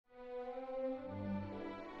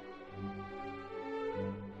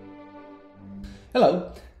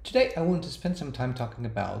Hello! Today I want to spend some time talking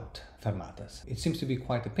about fermatas. It seems to be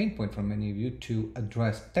quite a pain point for many of you to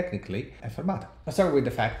address technically a fermata. I'll start with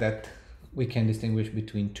the fact that we can distinguish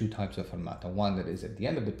between two types of fermata, one that is at the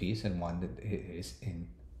end of the piece and one that is in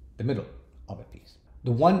the middle of a piece.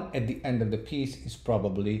 The one at the end of the piece is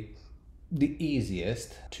probably the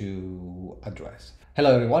easiest to address.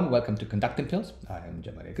 Hello everyone, welcome to Conducting Pills. I am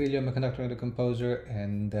Gianmaria Griglio, I'm a conductor and a composer,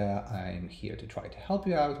 and I'm here to try to help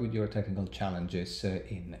you out with your technical challenges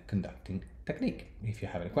in conducting technique. If you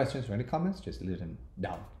have any questions or any comments, just leave them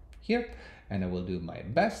down here, and I will do my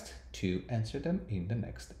best to answer them in the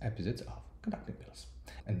next episodes of Conducting Pills.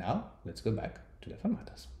 And now, let's go back to the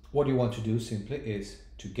fermatas. What you want to do simply is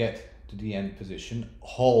to get to the end position,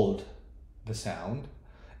 hold the sound,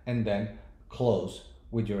 and then close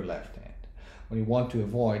with your left hand. What you want to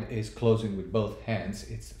avoid is closing with both hands.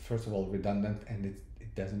 It's first of all redundant, and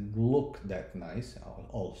it doesn't look that nice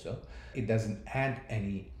also. It doesn't add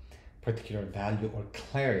any particular value or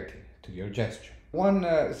clarity to your gesture. One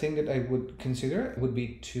thing that I would consider would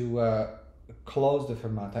be to close the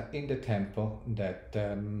fermata in the tempo that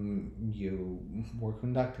you were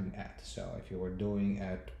conducting at. So if you were doing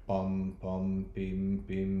at pom, pom, pim,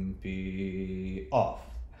 pim, pi, off.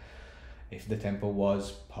 If the tempo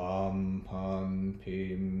was pom, pom,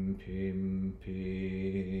 pim, pim,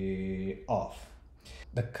 pi, off.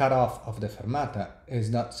 The cutoff of the fermata is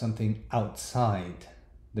not something outside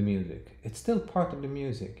the music. It's still part of the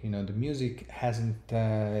music. You know, the music hasn't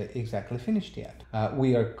exactly finished yet.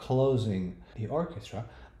 We are closing the orchestra,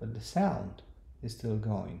 but the sound is still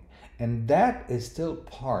going. And that is still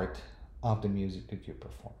part of the music that you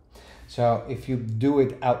perform. So if you do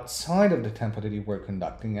it outside of the tempo that you were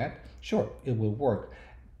conducting at, sure, it will work,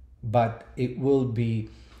 but it will be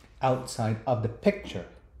outside of the picture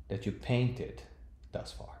that you painted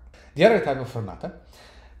thus far. The other type of fermata,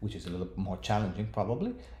 which is a little more challenging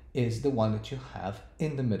probably, is the one that you have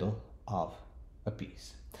in the middle of a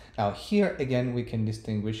piece. Now here again we can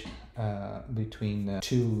distinguish between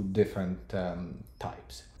two different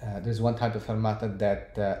types. There's one type of fermata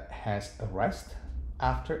that has a rest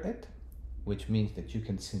after it, which means that you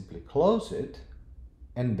can simply close it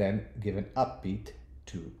and then give an upbeat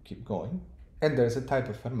to keep going. And there's a type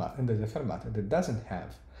of fermata, and there's a fermata that doesn't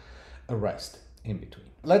have a rest in between.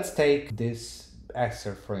 Let's take this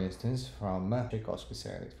excerpt, for instance, from Tchaikovsky's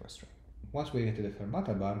Serenade for string. Once we get to the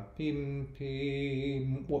fermata bar, pim,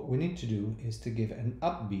 pim, what we need to do is to give an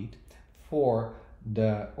upbeat for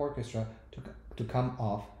the orchestra to come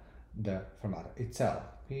off the fermata itself.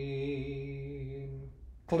 Pim,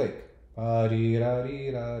 click. So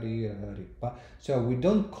we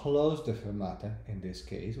don't close the fermata in this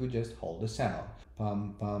case, we just hold the sound.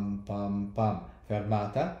 Pam, pam, pam, pam.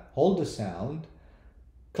 Fermata, hold the sound,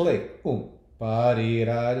 click.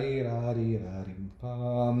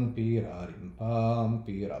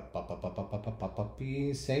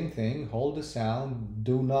 Same thing, hold the sound,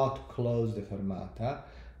 do not close the fermata,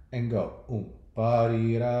 and go.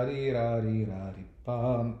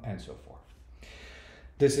 And so forth.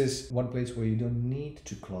 This is one place where you don't need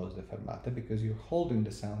to close the fermata because you're holding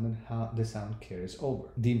the sound and how the sound carries over.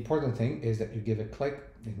 The important thing is that you give a click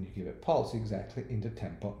and you give a pulse exactly in the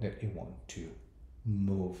tempo that you want to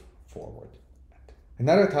move forward at.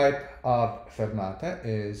 Another type of fermata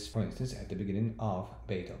is, for instance, at the beginning of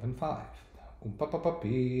Beethoven 5.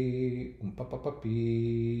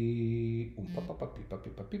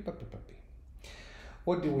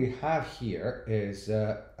 What do we have here is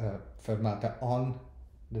a fermata on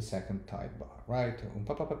the second tight bar, right?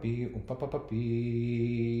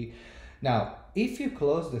 Now, if you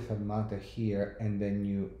close the fermata here and then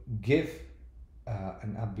you give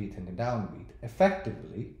an upbeat and a downbeat,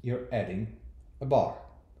 effectively you're adding a bar.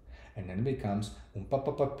 And then it becomes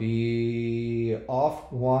off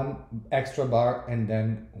one extra bar and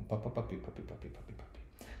then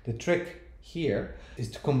The trick here is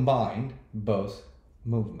to combine both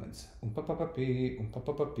movements.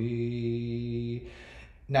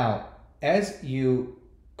 Now, as you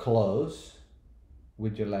close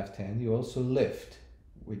with your left hand, you also lift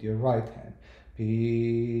with your right hand.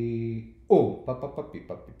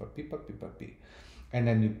 And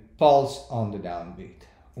then you pulse on the downbeat.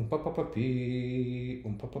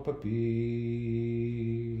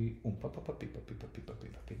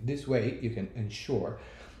 This way you can ensure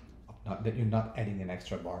that you're not adding an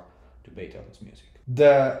extra bar to Beethoven's music.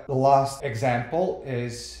 The last example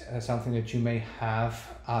is something that you may have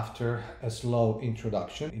after a slow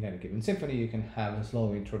introduction. In any given symphony, you can have a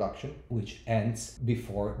slow introduction which ends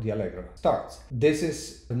before the allegro starts. This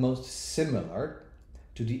is the most similar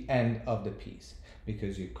to the end of the piece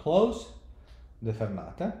because you close the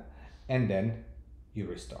fermata and then you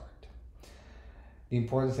restart. The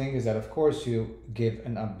important thing is that, of course, you give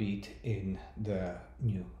an upbeat in the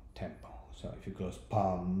new tempo. So if you close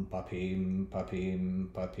pam, pa-pim, pa-pim,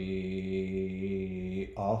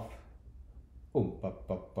 pa-pi, off,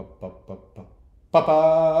 pa-pa-pa-pa-pa-pa,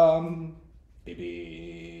 pa-pam,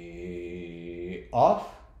 bi-bi, off,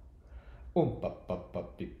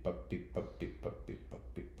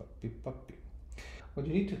 pa-pa-pa-pi-pa-pi-pa-pi-pa-pi-pa-pi-pa-pi. What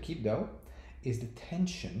you need to keep, though, is the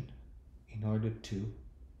tension in order to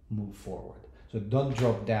move forward. So don't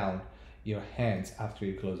drop down your hands after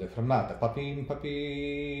you close the fermata. Pa-pim,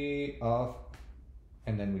 pa-pi, off,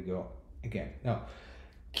 and then we go again. No,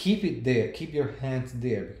 keep it there. Keep your hands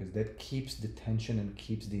there, because that keeps the tension and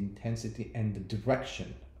keeps the intensity and the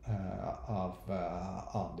direction of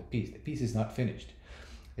the piece. The piece is not finished.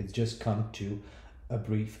 It's just come to a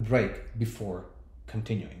brief break before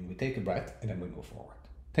continuing. We take a breath and then we move forward.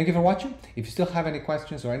 Thank you for watching. If you still have any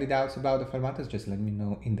questions or any doubts about the fermatas, just let me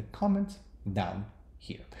know in the comments down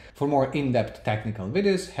here. For more in-depth technical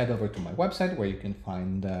videos, head over to my website, where you can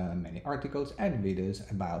find many articles and videos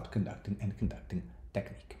about conducting and conducting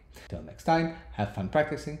technique. Till next time, have fun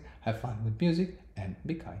practicing, have fun with music, and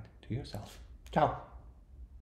be kind to yourself. Ciao!